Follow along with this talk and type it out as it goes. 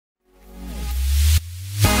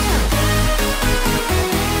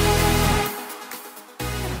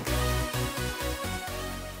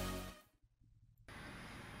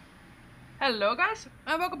Hello guys,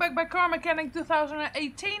 and welcome back by Car Mechanic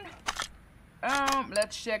 2018.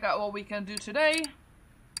 Let's check out what we can do today.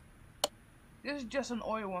 This is just an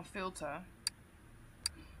oil and filter.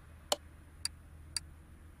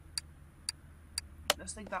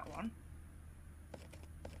 Let's take that one.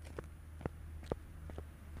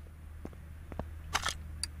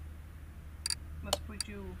 Let's put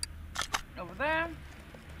you over there.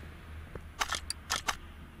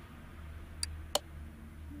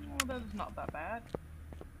 Oh, that is not that bad.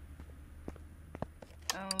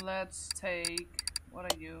 And let's take,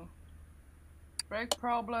 what are you? Brake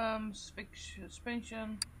problems, fix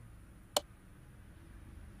suspension.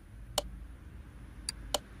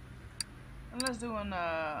 And let's do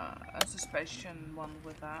a suspension one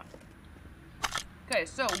with that. Okay,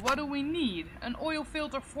 so what do we need? An oil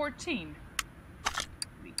filter 14.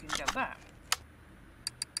 We can get that.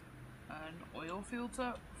 An oil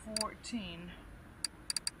filter 14.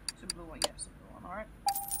 Simple one, yes, simple one, alright.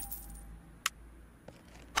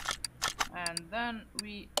 And then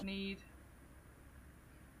we need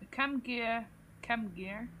a cam gear, a cam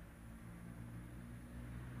gear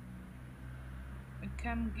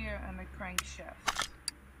and a crankshaft.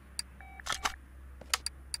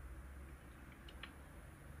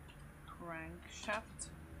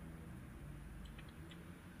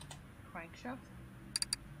 Crankshaft.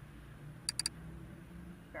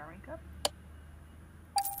 Bearing cup.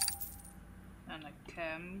 And a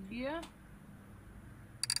cam gear.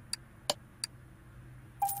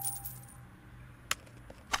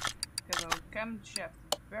 Okay, so camshaft,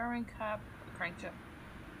 bearing cap, crankshaft.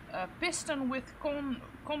 A piston with con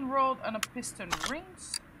rod and a piston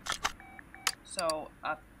rings. So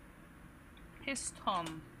a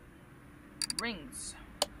piston rings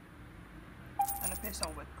and a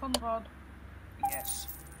piston with con rod. Yes.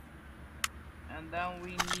 And then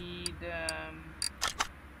we need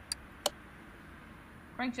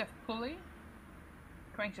crankshaft pulley,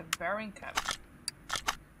 crankshaft bearing cap,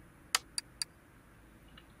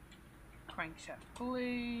 crankshaft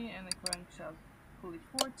pulley, and a crankshaft pulley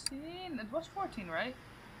 14. It was 14, right?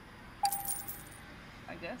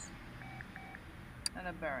 I guess. And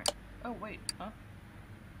a bearing. Oh wait, huh?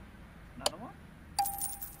 Another one?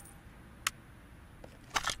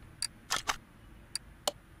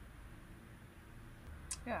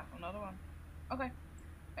 Yeah, another one. Okay.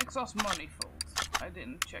 Exhaust manifold. I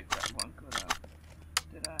didn't check that one,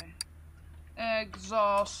 did I?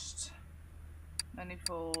 Exhaust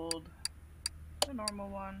manifold. The normal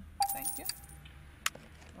one. Thank you.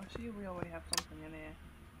 I see we already have something in here.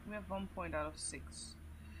 We have 1 point out of 6.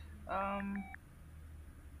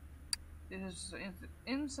 This is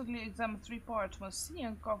instantly examine 3 parts. Must see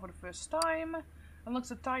and cover the first time. Unlocks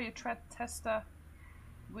the tire tread tester.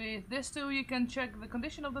 With this tool you can check the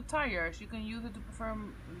condition of the tires. You can use it to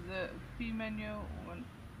perform the P menu.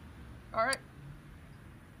 Alright.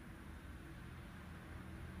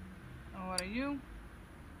 And what are you?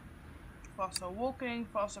 Faster walking,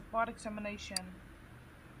 faster part examination.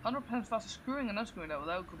 100% faster screwing and unscrewing,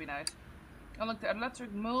 that could be nice. Unlock the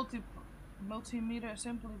electric multimeter,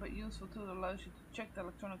 simply but useful tool that allows you to check the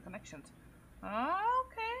electronic connections.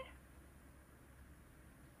 Okay.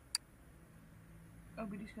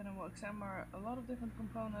 OBD scanner will examine a lot of different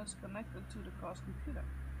components connected to the car's computer.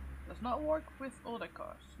 Does not work with older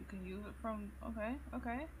cars. You can use it from...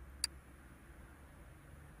 Okay.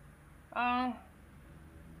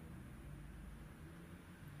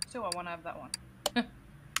 So I want to have that one.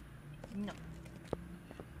 No.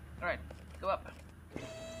 Alright, go up.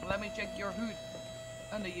 Let me check your hood.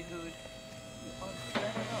 Under your hood.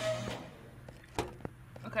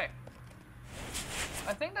 Okay.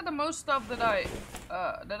 I think that the most stuff that I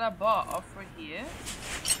bought are for here.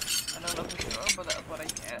 I don't know for sure, but that's what I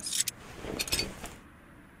guess.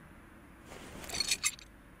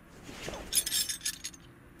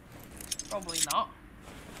 Probably not.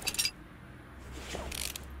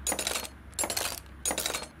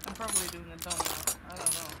 I'm probably doing a dumb one. I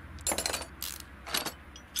don't know.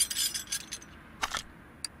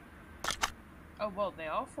 Oh well, they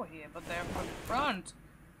are for here, but they're for the front.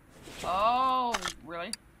 Oh,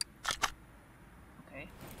 really? Okay.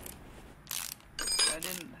 I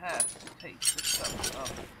didn't have to take the stuff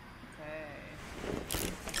off. Okay.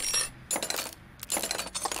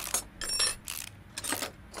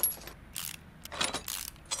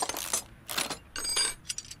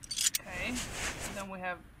 Okay. Then we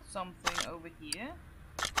have something over here.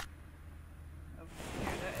 Over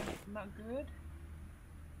here, that is not good.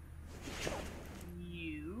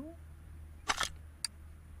 You.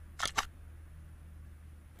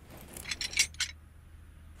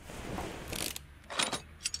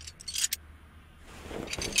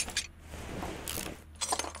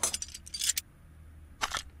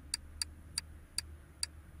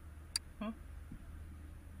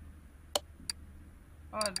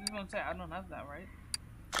 Oh, I was gonna say, I don't have that, right?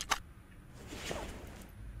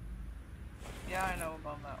 Yeah, I know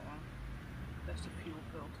about that one. That's the fuel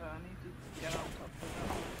filter. I need to get on top of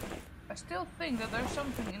that. I still think that there's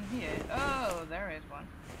something in here. Oh, there is one.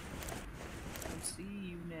 I can see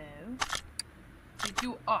you now. Take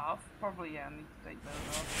you off. Probably, yeah, I need to take those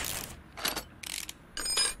off.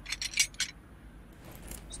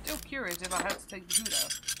 Still curious if I had to take the hood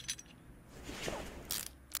out.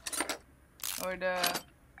 Or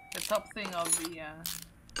the top thing of the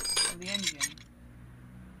engine.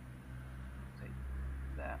 Take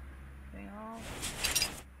that thing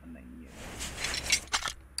off. And then you.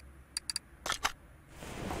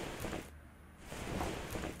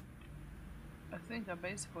 I think I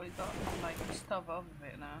basically got like stuff off of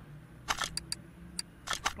it now.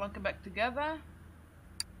 Plunk it back together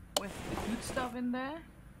with the good stuff in there.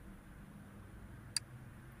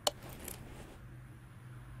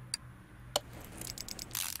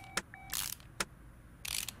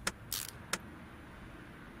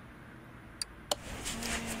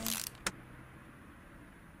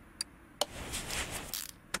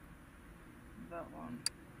 That one.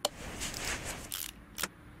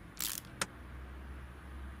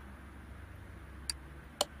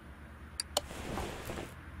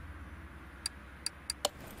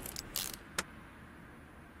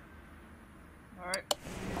 Alright,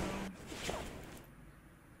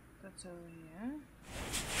 that's over here.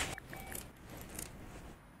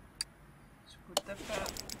 Let's put that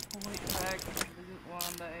boy back, the good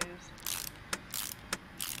one that is.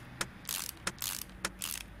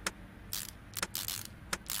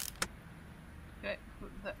 Okay,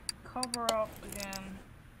 put that cover up again.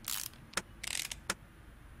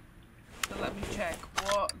 So let me check,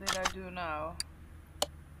 what did I do now?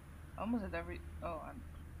 Almost at every, oh, I'm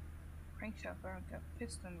crankshaft, barrel cap,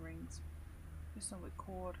 piston rings, piston with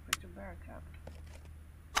cord, picture barrel cap.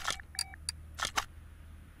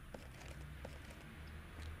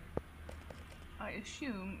 I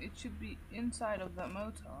assume it should be inside of that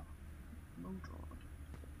motor.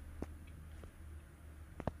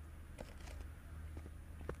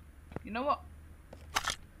 You know what?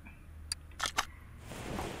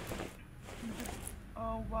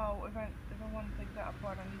 Oh wow! If I want to take that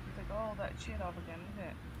apart, I need to take all that shit off again, isn't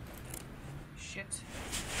it? Shit.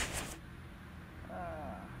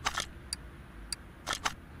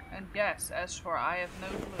 And yes, as for I have no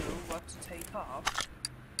clue what to take off.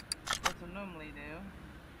 What to normally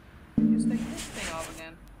do. Just take this thing off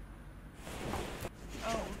again.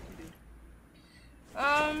 Oh, what to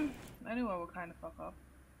do? Anyway, we'll kind of fuck up.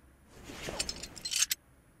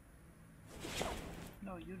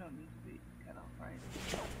 No, you don't need to be cut off, right?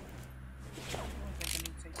 I don't think I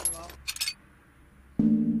need to take you off.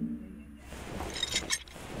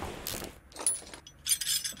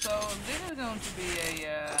 So this is going to be a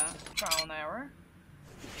trial and error.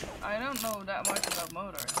 I don't know that much about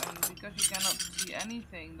motors, and because you cannot see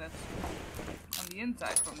anything that's on the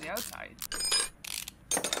inside from the outside,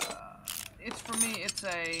 it's for me. It's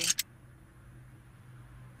a.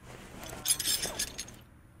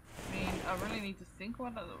 I mean, I really need to think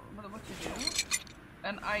what to do,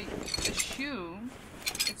 and I assume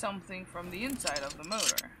it's something from the inside of the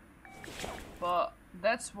motor. But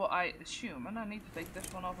that's what I assume, and I need to take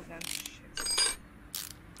this one off again. Shit.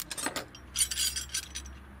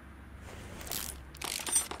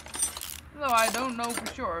 Though I don't know for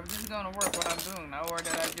sure if this is gonna work what I'm doing now, or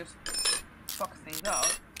that I just fuck things up,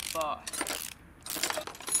 but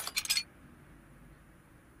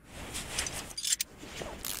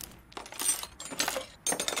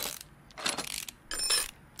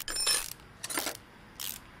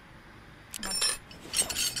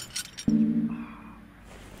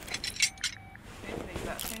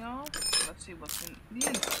let's see what's in the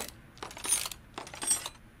inside.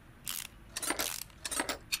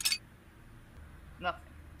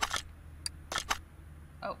 Nothing.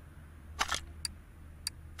 Oh.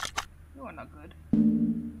 You are not good.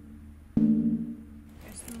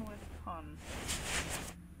 Piston with pun.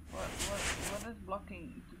 What is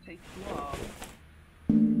blocking to take you off?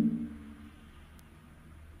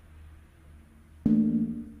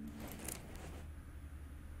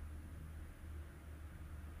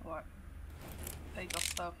 What? Take off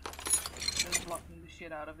stuff that's blocking the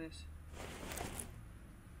shit out of this.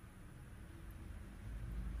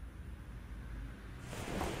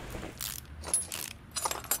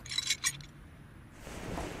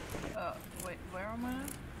 Wait, where am I?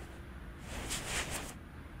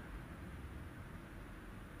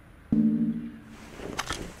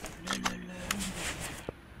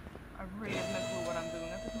 I really have no clue what I'm doing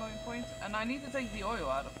at this moment point, and I need to take the oil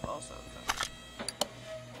out of it also.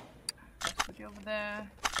 So. you over there.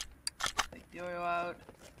 Take the oil out.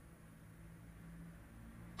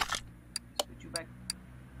 Let's put you back.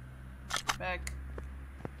 Back.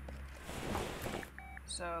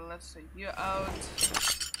 So let's take you out.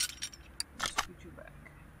 Let's put you back.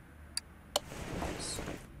 Yes.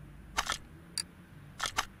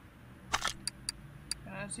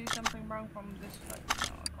 Can I see something wrong from this side? No,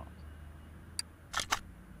 I can't.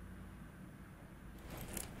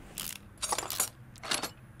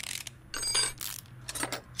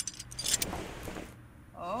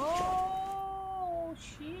 Oh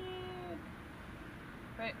shit!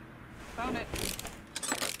 Wait, found it.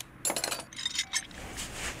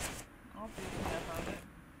 Obviously I found it.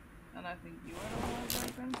 And I think you are the one that's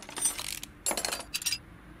open.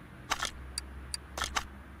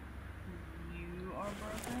 You are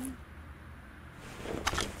broken.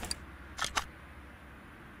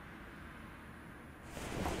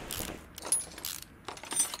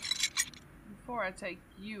 Before I take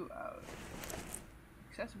you out.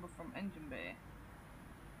 Accessible from engine bay.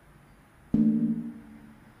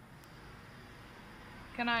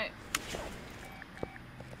 Can I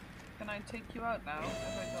take you out now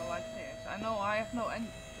if I go like this? I know I have no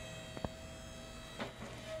engine. I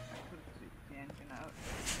could take the engine out.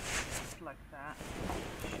 Just like that.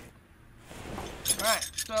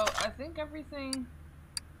 Alright, so I think everything...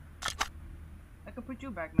 I can put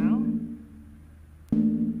you back now.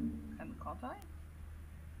 And can't I?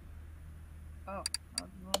 Oh, I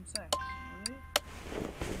was wrong to say. Really?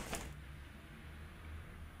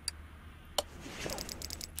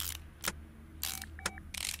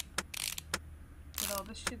 Put all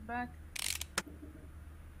this shit back.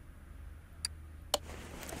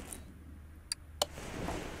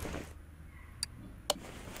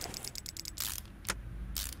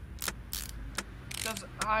 Because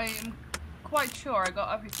I am quite sure I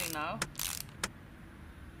got everything now.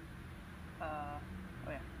 Oh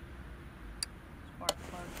yeah. Spark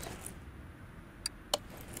plugs.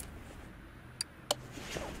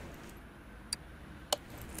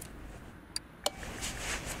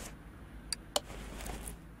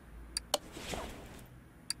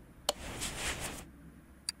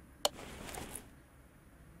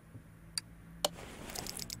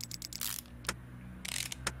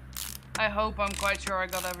 I hope I'm quite sure I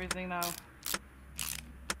got everything now.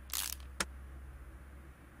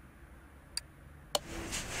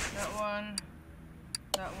 That one.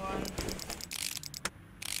 That one.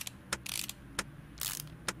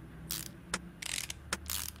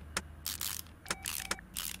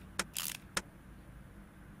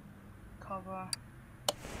 Cover.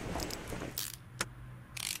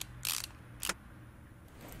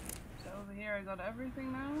 So over here I got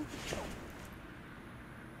everything now.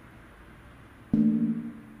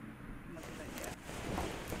 Not that yet.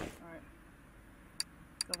 Alright.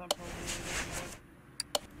 Because I'm probably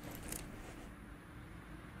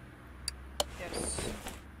yes.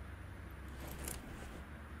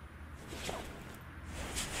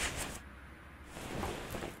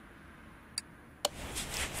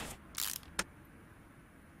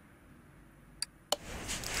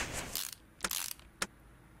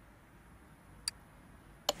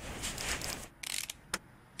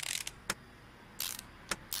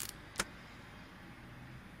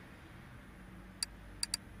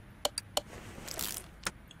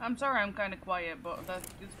 I'm sorry I'm kind of quiet, but that's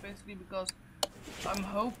just basically because I'm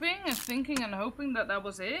hoping and thinking and hoping that that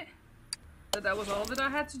was it. That was all that I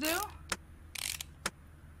had to do.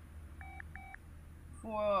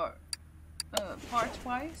 For parts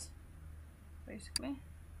wise, basically.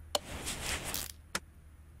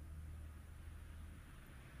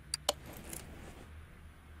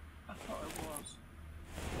 I thought it was.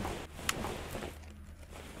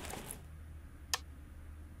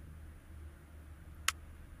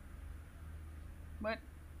 But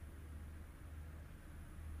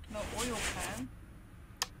no oil can.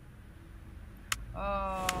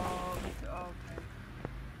 Oh, okay.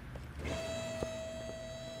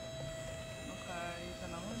 Okay,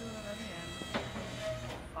 then I'm gonna do it at the end.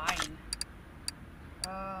 Fine.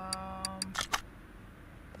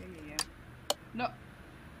 Yeah. No.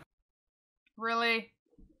 Really?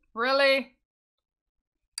 Really?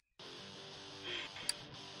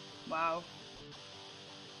 Wow.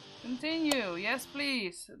 Continue. Yes,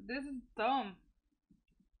 please. This is dumb.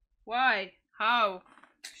 Why? How?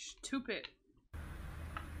 Stupid.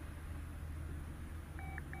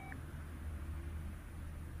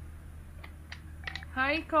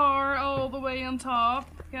 Hi, car, all the way on top.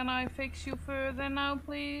 Can I fix you further now,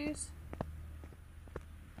 please?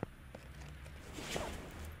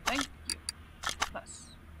 Thank you.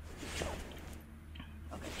 Plus.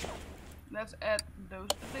 Okay. Let's add those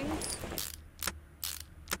things.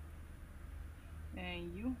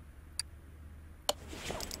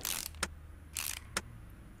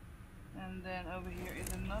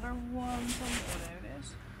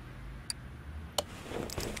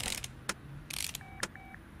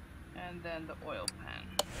 and the oil pan.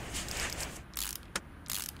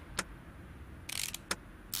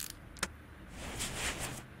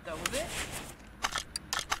 That was it.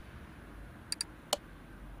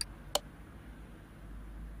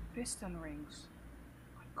 Piston rings.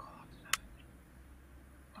 Oh my god.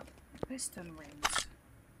 What? Piston rings.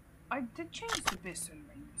 I did change the piston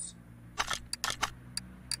rings.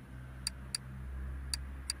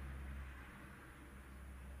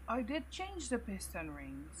 I did change the piston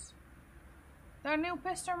rings. There are new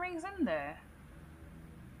piston rings in there.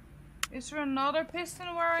 Is there another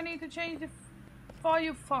piston where I need to change the... Are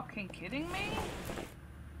you fucking kidding me?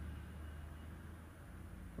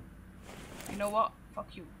 You know what?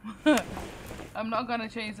 Fuck you. I'm not gonna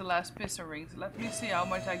change the last piston rings. Let me see how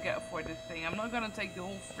much I get for this thing. I'm not gonna take the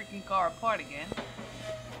whole freaking car apart again.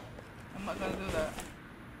 I'm not gonna do that.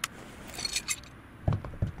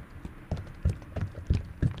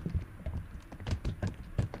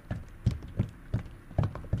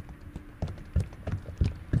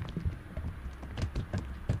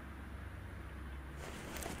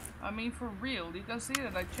 I mean, for real, you can see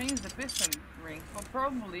that I changed the piston rings, but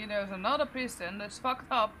probably there's another piston that's fucked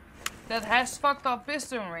up that has fucked up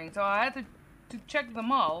piston rings, so I had to check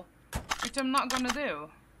them all, which I'm not gonna do.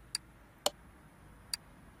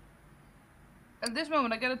 At this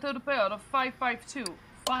moment I get a total payout of 552.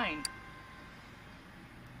 Fine.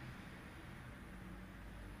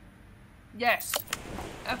 Yes.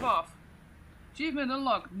 F off. Achievement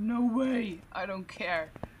unlocked. No way. I don't care.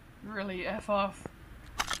 Really, F off.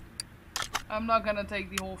 I'm not gonna take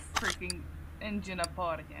the whole freaking engine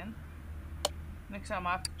apart again. Next time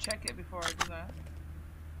I have to check it before I do that.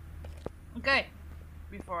 Okay.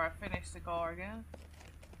 Before I finish the car again.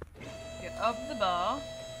 Get up the bar.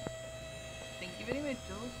 Thank you very much.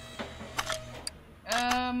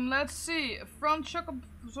 Let's see. Front shock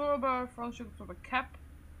absorber cap,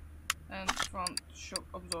 and front shock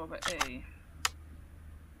absorber A.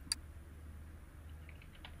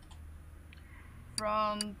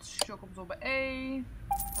 Front shock absorber A,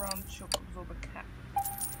 front shock absorber cap.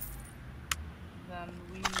 Then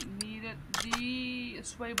we needed the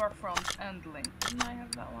sway bar front end link. Didn't I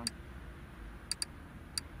have that one?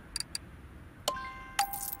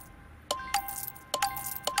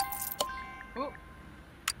 Oh.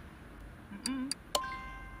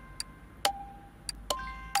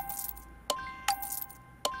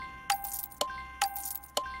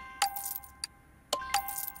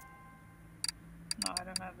 No, I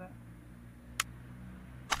don't have that.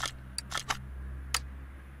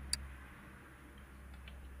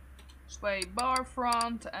 Sway bar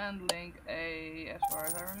front and link A. As far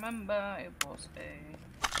as I remember, it was A.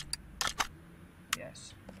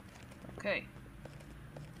 Yes. Okay.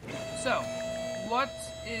 So, what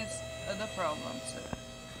is the problem, sir?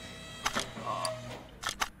 Oh,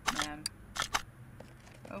 man.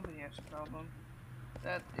 Over here's a problem.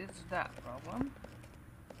 That is that problem.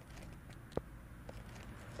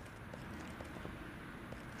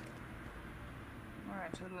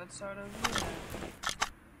 Alright, so let's start over here.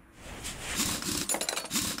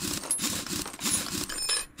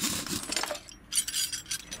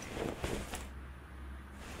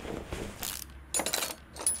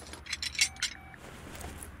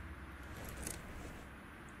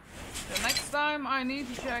 So next time I need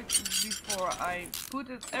to check before I put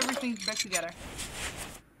everything back together.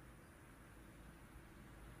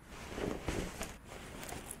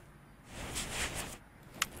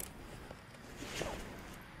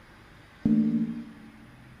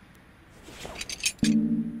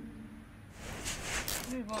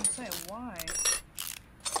 Say why.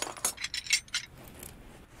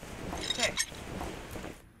 Okay.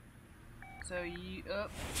 So you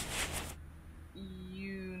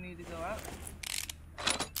need to go out.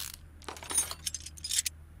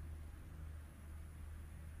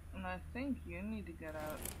 And I think you need to get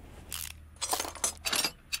out.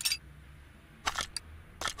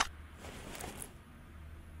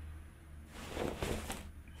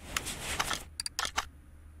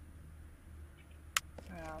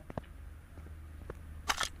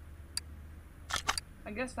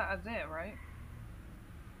 I guess that's it, right?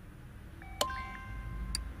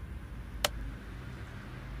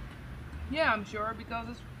 Yeah, I'm sure, because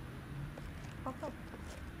it's fucked up.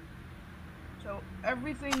 So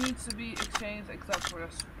everything needs to be exchanged except for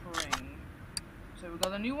the spring. So we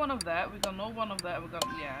got a new one of that, we got no one of that, we got,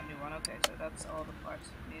 yeah, a new one. Okay, so that's all the parts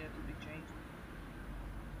that needed to be changed.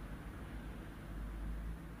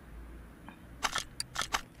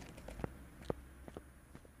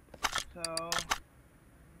 So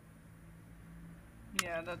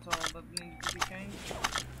yeah, that's all that needs to be changed.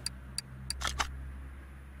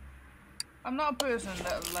 I'm not a person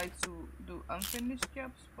that likes to do unfinished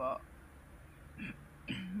jobs, but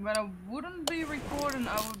when I wouldn't be recording,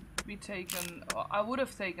 I would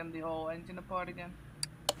have taken the whole engine apart again.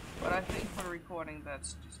 But I think for recording,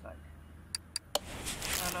 that's just like,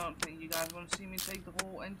 I don't think you guys want to see me take the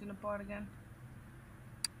whole engine apart again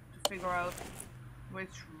to figure out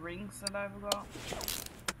which rings that I've got.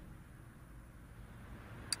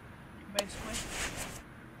 Basically,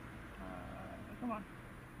 come on.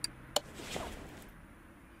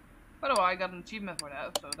 By the way, I got an achievement for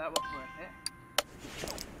that, so that was worth it.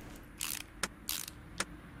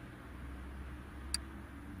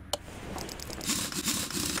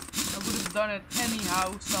 I would have done it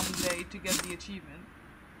anyhow someday to get the achievement.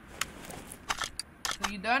 So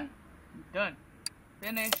you done? You done.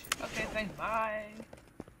 Finish. Okay, thanks. Bye.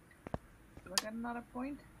 Do I get another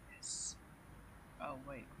point? Yes. Oh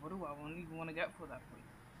wait, what do I even want to get for that point?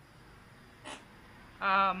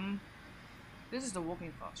 This is the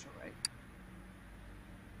walking faster, right?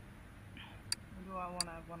 Or do I want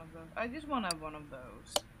to have one of those? I just want to have one of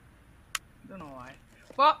those. Don't know why.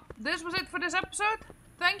 Well, this was it for this episode.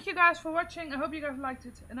 Thank you guys for watching. I hope you guys liked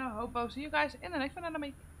it, and I hope I'll see you guys in the next one that I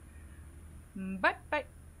make. Bye bye.